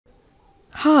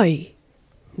Hi,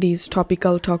 these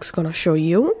topical talks gonna show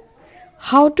you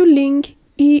how to link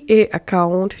EA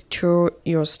account to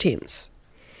your Steams.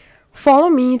 Follow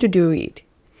me to do it.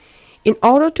 In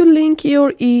order to link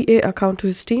your EA account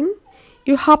to Steam,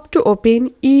 you have to open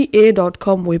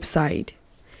ea.com website.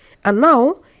 And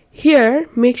now, here,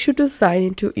 make sure to sign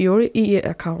into your EA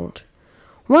account.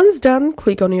 Once done,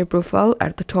 click on your profile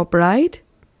at the top right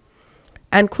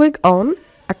and click on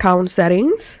Account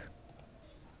Settings.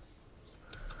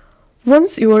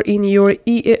 Once you are in your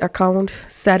EA account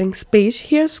settings page,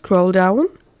 here scroll down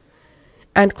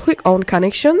and click on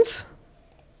Connections.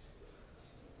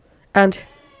 And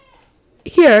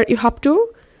here you have to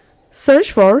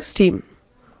search for Steam.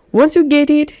 Once you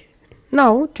get it,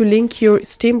 now to link your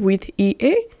Steam with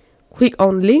EA, click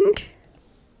on Link.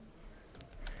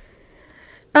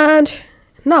 And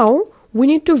now we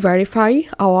need to verify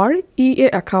our EA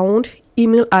account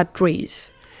email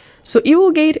address. So you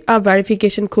will get a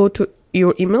verification code to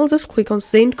your email. Just click on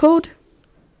Send Code.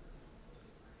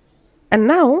 And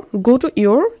now go to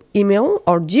your email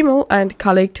or Gmail and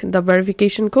collect the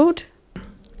verification code.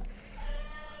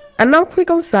 And now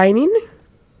click on Sign In.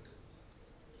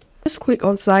 Just click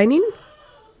on Sign In.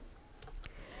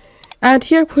 And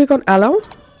here click on Allow.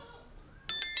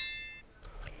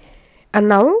 And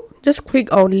now just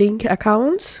click on Link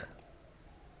Accounts.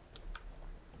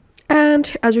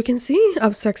 And as you can see,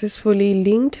 I've successfully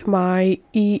linked my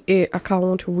EA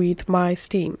account with my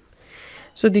Steam.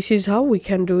 So this is how we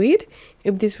can do it.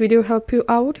 If this video helped you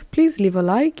out, please leave a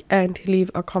like and leave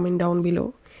a comment down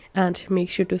below. And make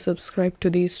sure to subscribe to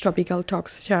this Topical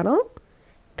Talks channel.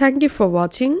 Thank you for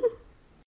watching.